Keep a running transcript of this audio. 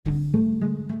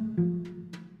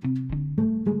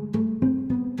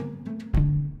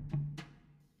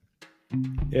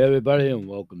Hey everybody, and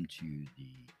welcome to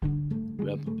the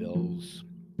Grandpa Bill's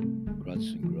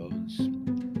Grunts and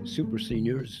Groans Super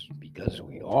Seniors, because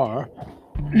we are,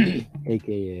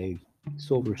 aka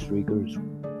Silver Streakers,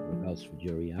 Workouts for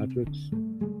Geriatrics.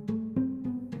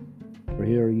 We're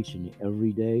here each and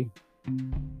every day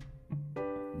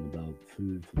talking about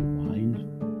food for the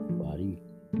mind, body,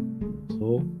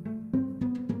 soul.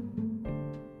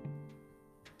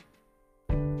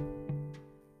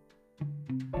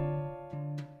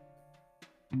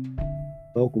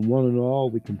 Welcome one and all.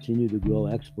 We continue to grow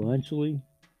exponentially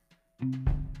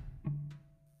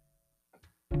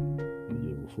with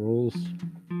your referrals.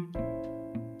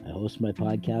 I host my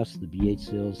podcast, the BH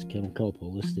Sales Chemical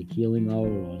Holistic Healing Hour,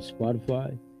 on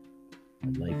Spotify.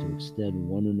 I'd like to extend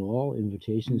one and all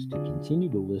invitations to continue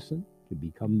to listen, to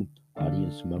become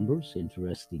audience members,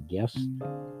 interested guests,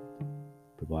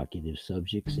 provocative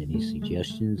subjects, any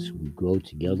suggestions. We grow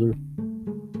together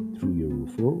through your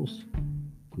referrals.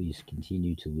 Please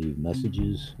continue to leave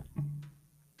messages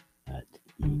at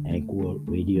the Anchor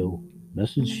Radio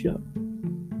message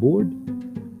board.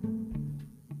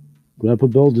 Grandpa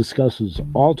Bill discusses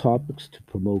all topics to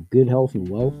promote good health and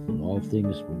wealth and all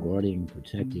things regarding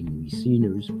protecting we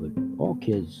seniors, but all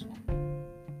kids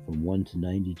from 1 to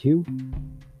 92.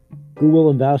 Goodwill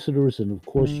ambassadors and of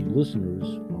course you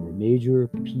listeners are a major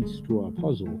piece to our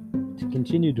puzzle to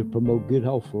continue to promote good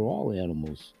health for all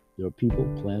animals. There are people,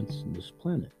 plants, on this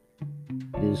planet.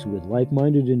 It is with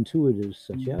like-minded intuitives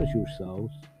such as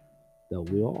yourselves that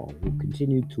we all will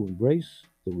continue to embrace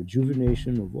the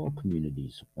rejuvenation of all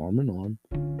communities, arm in arm,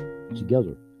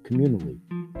 together, communally,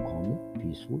 calmly,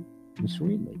 peacefully, and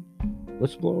serenely.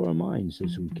 Let's blow our minds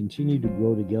as we continue to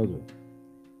grow together.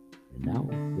 And now,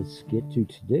 let's get to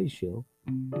today's show,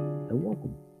 and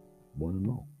welcome, one and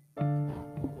all.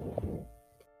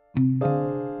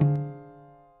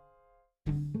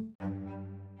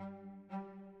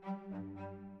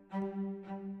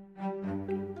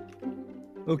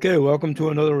 Okay, welcome to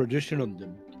another edition of the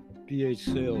BH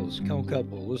Sales Chemical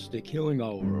Holistic Healing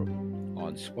Hour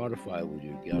on Spotify with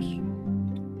your guest,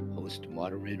 host,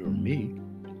 moderator, and me,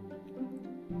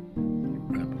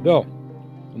 Grandpa Bill.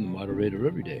 I'm the moderator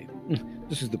every day.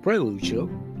 This is the prelude show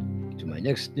to my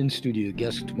next in-studio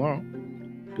guest tomorrow,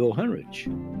 Bill Heinrich.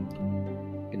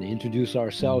 Going to introduce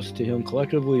ourselves to him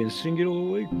collectively and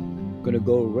singularly. Going to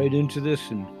go right into this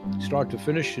and start to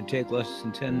finish. Should take less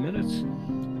than 10 minutes.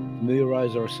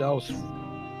 Familiarize ourselves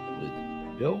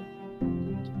with Bill.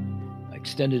 I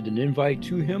extended an invite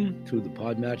to him through the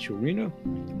Podmatch Arena,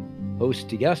 host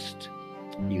to guest.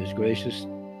 He was gracious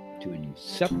to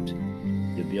accept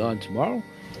to be on tomorrow.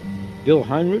 Bill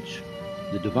Heinrich,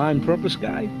 the Divine Purpose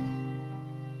Guy.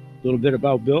 A little bit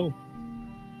about Bill.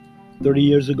 30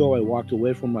 years ago, I walked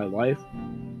away from my life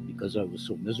because I was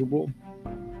so miserable.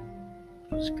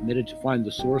 I was committed to find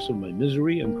the source of my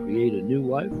misery and create a new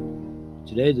life.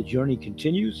 Today, the journey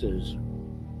continues as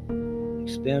I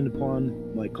expand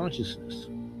upon my consciousness.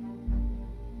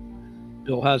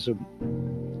 Bill has a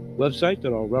website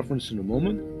that I'll reference in a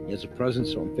moment. He has a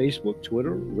presence on Facebook,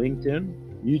 Twitter, LinkedIn,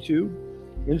 YouTube,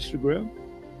 Instagram.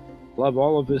 Love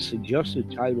all of his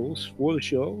suggested titles for the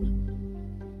show.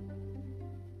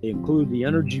 They include The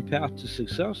Energy Path to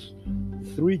Success,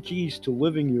 3 Keys to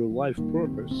Living Your Life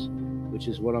Purpose, which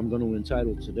is what I'm going to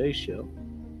entitle today's show.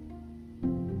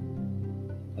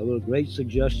 Other great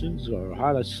suggestions are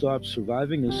How to Stop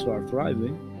Surviving and Start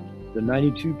Thriving, the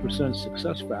 92%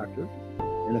 Success Factor,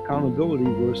 and Accountability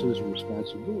versus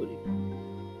Responsibility.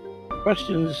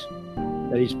 Questions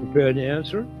that he's prepared to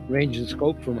answer range in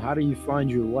scope from how do you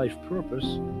find your life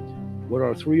purpose? What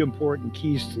are 3 important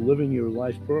keys to living your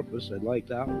life purpose? I like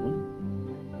that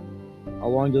one. How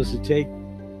long does it take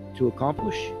to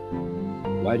accomplish?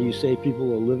 Why do you say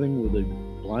people are living with a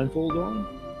blindfold on?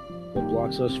 What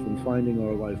blocks us from finding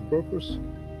our life purpose?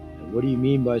 And what do you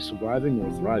mean by surviving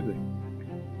or thriving?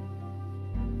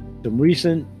 Some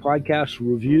recent podcast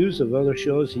reviews of other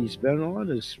shows he's been on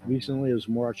as recently as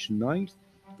March 9th.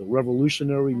 The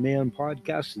Revolutionary Man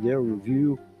podcast, their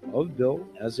review of Bill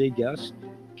as a guest.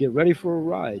 Get ready for a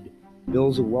ride.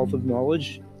 Bill's a wealth of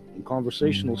knowledge and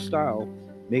conversational style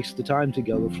makes the time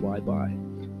together fly by.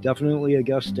 Definitely a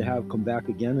guest to have come back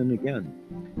again and again.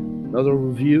 Another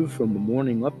review from the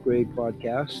Morning Upgrade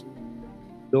podcast.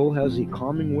 Bill has a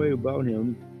calming way about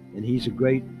him, and he's a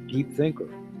great deep thinker.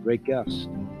 Great guest.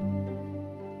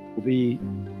 We'll be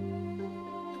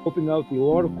scoping out the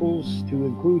articles to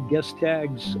include guest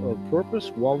tags of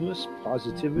purpose, wellness,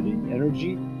 positivity,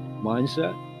 energy,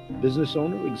 mindset, business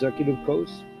owner, executive coach,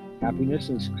 happiness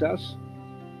and success.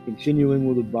 Continuing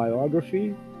with a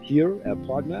biography here at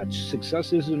Podmatch.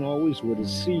 Success isn't always what it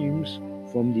seems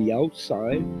from the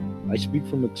outside. I speak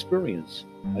from experience.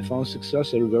 I found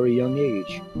success at a very young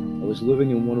age. I was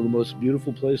living in one of the most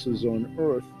beautiful places on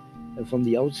earth, and from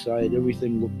the outside,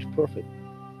 everything looked perfect.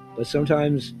 But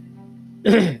sometimes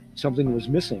something was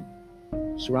missing.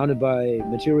 Surrounded by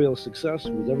material success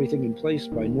with everything in place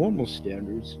by normal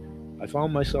standards, I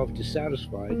found myself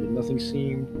dissatisfied and nothing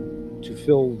seemed to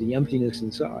fill the emptiness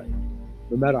inside.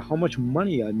 No matter how much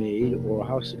money I made or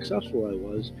how successful I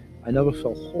was, I never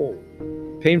felt whole.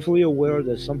 Painfully aware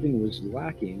that something was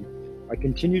lacking, I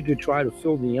continued to try to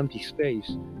fill the empty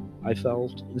space I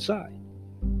felt inside.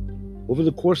 Over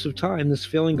the course of time, this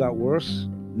feeling got worse,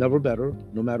 never better,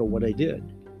 no matter what I did.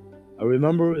 I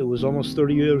remember it was almost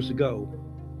 30 years ago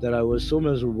that I was so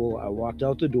miserable I walked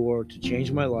out the door to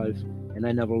change my life, and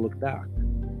I never looked back.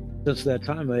 Since that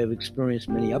time, I have experienced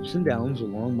many ups and downs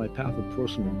along my path of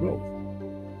personal growth.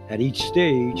 At each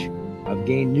stage, I've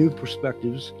gained new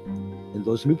perspectives, and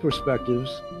those new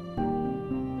perspectives,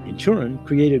 in turn,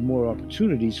 created more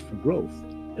opportunities for growth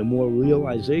and more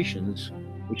realizations,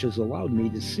 which has allowed me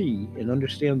to see and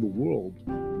understand the world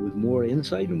with more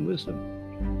insight and wisdom.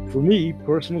 For me,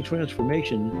 personal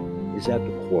transformation is at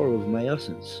the core of my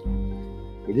essence.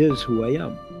 It is who I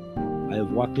am. I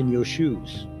have walked in your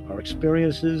shoes. Our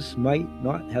experiences might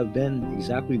not have been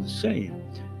exactly the same.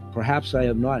 Perhaps I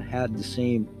have not had the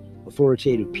same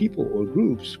authoritative people or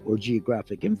groups or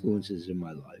geographic influences in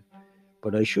my life,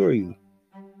 but I assure you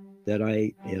that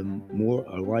I am more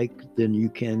alike than you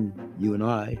and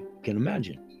I can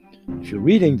imagine. If you're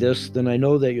reading this, then I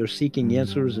know that you're seeking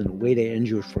answers and a way to end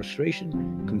your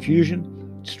frustration,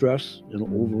 confusion, stress, and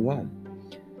overwhelm.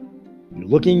 You're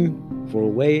looking for a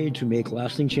way to make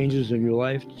lasting changes in your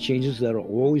life, changes that are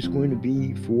always going to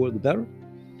be for the better.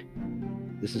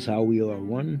 This is how we are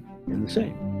one and the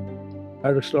same.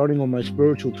 Prior to starting on my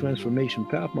spiritual transformation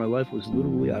path, my life was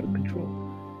literally out of control.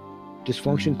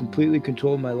 Dysfunction completely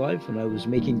controlled my life, and I was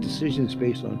making decisions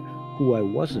based on who I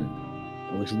wasn't.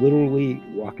 I was literally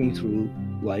walking through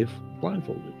life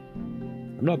blindfolded.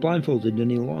 I'm not blindfolded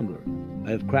any longer.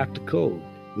 I have cracked the code.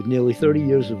 With nearly 30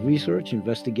 years of research,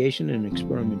 investigation, and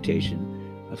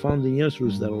experimentation, I found the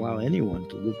answers that allow anyone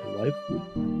to live a life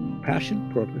with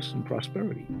passion, purpose, and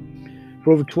prosperity.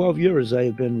 For over 12 years, I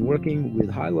have been working with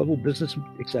high-level business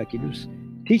executives,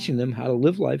 teaching them how to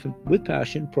live life with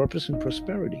passion, purpose, and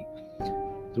prosperity.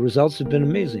 The results have been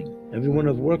amazing. Everyone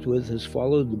I've worked with has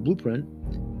followed the blueprint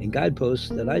and guideposts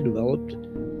that I developed,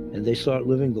 and they start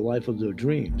living the life of their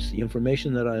dreams. The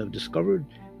information that I have discovered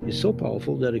is so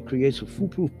powerful that it creates a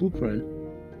foolproof blueprint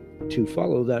to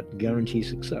follow that guarantee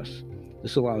success.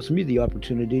 This allows me the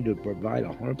opportunity to provide a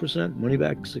 100%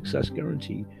 money-back success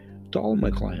guarantee to all of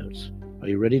my clients. Are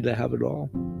you ready to have it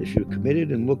all? If you're committed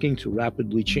and looking to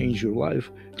rapidly change your life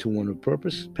to one of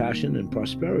purpose, passion, and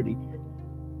prosperity,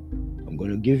 I'm going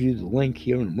to give you the link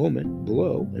here in a moment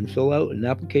below and fill out an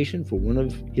application for one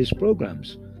of his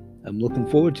programs. I'm looking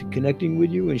forward to connecting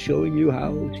with you and showing you how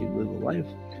to live a life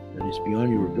that is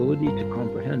beyond your ability to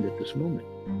comprehend at this moment.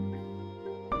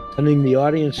 Sending the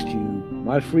audience to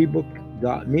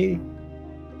myfreebook.me.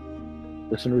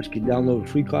 Listeners can download a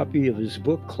free copy of his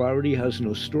book, Clarity Has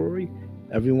No Story.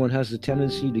 Everyone has a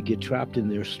tendency to get trapped in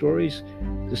their stories.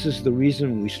 This is the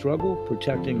reason we struggle,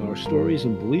 protecting our stories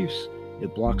and beliefs.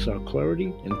 It blocks our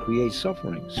clarity and creates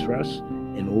suffering, stress,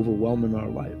 and overwhelm in our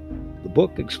life. The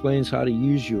book explains how to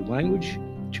use your language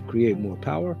to create more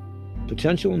power,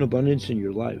 potential, and abundance in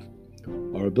your life.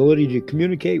 Our ability to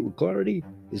communicate with clarity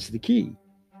is the key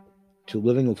to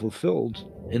living a fulfilled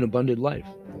and abundant life.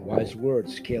 Wise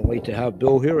words. Can't wait to have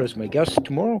Bill here as my guest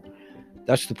tomorrow.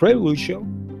 That's the Prelude Show.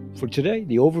 For today,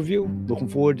 the overview. Looking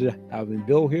forward to having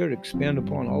Bill here to expand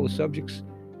upon all the subjects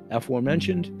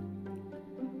aforementioned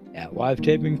at live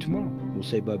taping tomorrow. We'll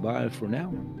say bye-bye for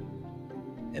now,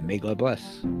 and may God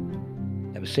bless.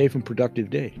 Have a safe and productive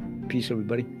day. Peace,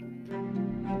 everybody.